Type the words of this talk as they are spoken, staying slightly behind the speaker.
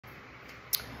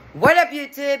What up,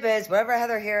 YouTube? It's Whatever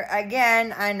Heather here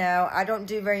again. I know I don't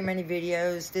do very many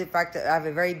videos due to the fact that I have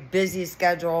a very busy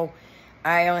schedule.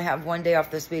 I only have one day off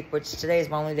this week, which today is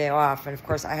my only day off. And of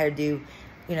course, I had to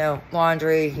do,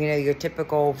 laundry, your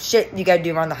typical shit you gotta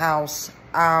do around the house.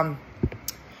 I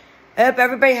hope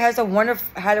everybody had a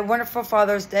wonderful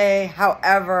Father's Day.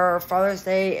 However, Father's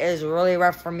Day is really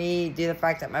rough for me due to the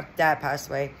fact that my dad passed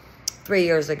away 3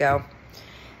 years ago.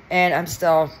 And I'm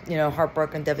still,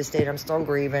 heartbroken, devastated. I'm still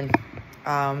grieving.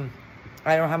 I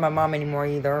don't have my mom anymore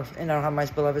either. And I don't have my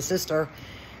beloved sister,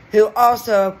 who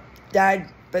also died,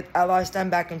 but I lost them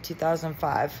back in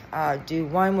 2005.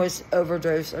 One was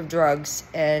overdose of drugs,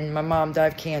 and my mom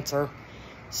died of cancer.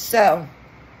 So,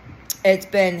 it's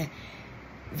been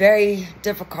very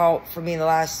difficult for me the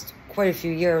last quite a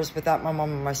few years without my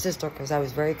mom and my sister, because I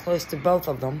was very close to both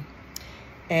of them.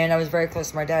 And I was very close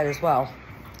to my dad as well.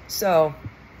 So,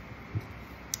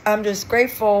 I'm just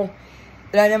grateful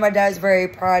that I know my dad's very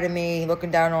proud of me, looking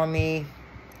down on me.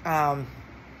 In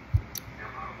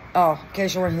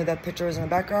case you're wondering who that picture is in the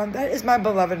background, that is my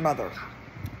beloved mother.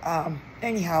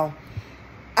 Anyhow,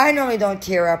 I normally don't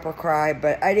tear up or cry,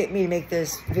 but I didn't mean to make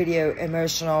this video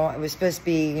emotional. It was supposed to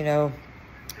be,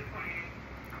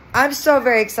 I'm so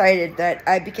very excited that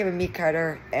I became a meat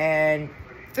cutter, and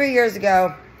 3 years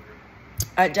ago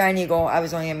at Giant Eagle, I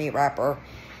was only a meat wrapper.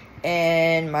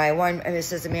 And my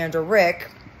assistant manager, Rick,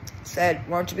 said,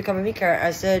 why don't you become a meat cutter? I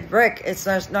said, Rick, it's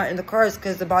not in the cards,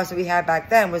 because the boss that we had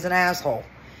back then was an asshole.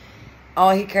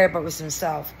 All he cared about was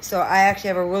himself. So I actually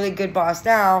have a really good boss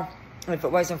now. If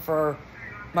it wasn't for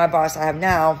my boss I have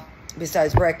now,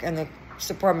 besides Rick and the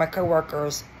support of my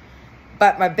coworkers.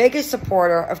 But my biggest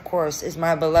supporter, of course, is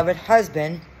my beloved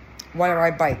husband, one of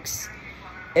my bikes.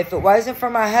 If it wasn't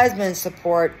for my husband's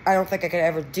support, I don't think I could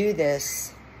ever do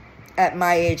this at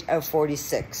my age of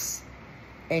 46.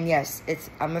 And yes,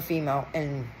 I'm a female,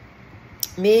 and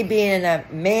me being in a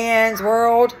man's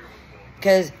world,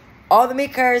 because all the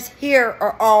meat cutters here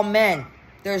are all men.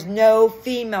 There's no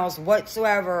females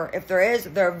whatsoever. If there is,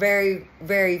 they're very,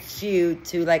 very few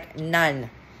to none.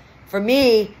 For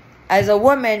me, as a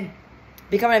woman,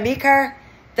 becoming a meat cutter,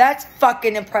 that's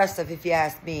fucking impressive if you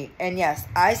ask me. And yes,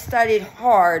 I studied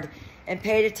hard and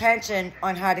paid attention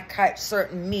on how to cut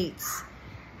certain meats.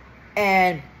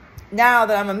 And now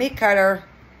that I'm a meat cutter,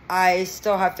 I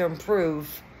still have to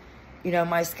improve,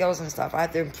 my skills and stuff. I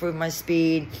have to improve my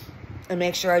speed and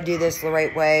make sure I do this the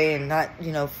right way and not,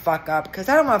 fuck up. Because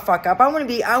I don't want to fuck up. I want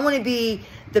to be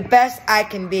the best I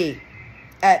can be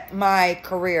at my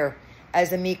career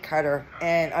as a meat cutter.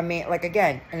 And I mean,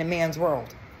 again, in a man's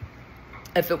world.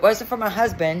 If it wasn't for my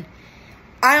husband,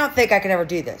 I don't think I could ever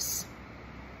do this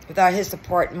without his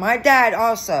support. My dad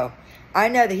also. I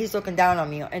know that he's looking down on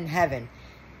me in heaven,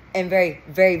 and very,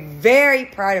 very, very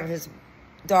proud of his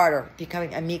daughter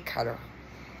becoming a meat cutter.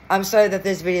 I'm sorry that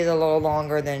this video is a little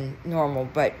longer than normal,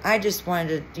 but I just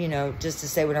wanted to, just to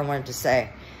say what I wanted to say.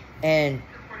 And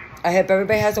I hope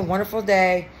everybody has a wonderful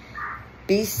day.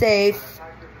 Be safe.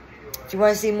 If you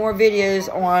want to see more videos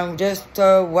on just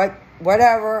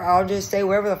whatever, I'll just say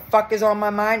whatever the fuck is on my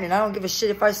mind, and I don't give a shit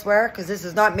if I swear, because this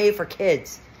is not made for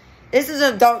kids. This is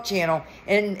an adult channel,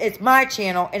 and it's my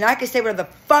channel, and I can say whatever the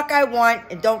fuck I want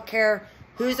and don't care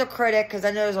who's a critic, because I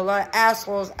know there's a lot of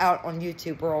assholes out on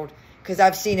YouTube world, because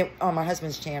I've seen it on my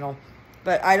husband's channel.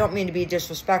 But I don't mean to be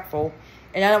disrespectful,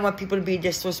 and I don't want people to be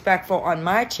disrespectful on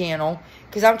my channel,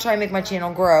 because I'm trying to make my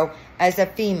channel grow as a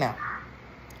female.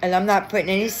 And I'm not putting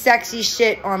any sexy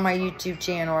shit on my YouTube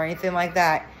channel or anything like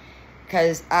that,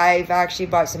 because I've actually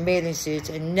bought some bathing suits,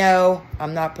 and no,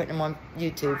 I'm not putting them on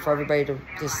YouTube for everybody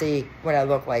to see what I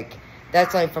look like.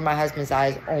 That's only for my husband's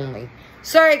eyes only.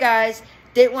 Sorry, guys.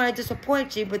 Didn't want to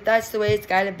disappoint you, but that's the way it's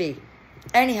got to be.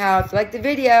 Anyhow, if you like the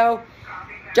video,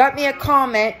 drop me a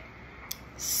comment,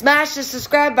 smash the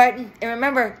subscribe button, and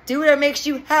remember, do whatever makes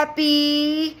you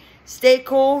happy. Stay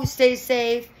cool, stay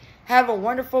safe. Have a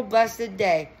wonderful, blessed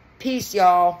day. Peace,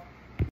 y'all.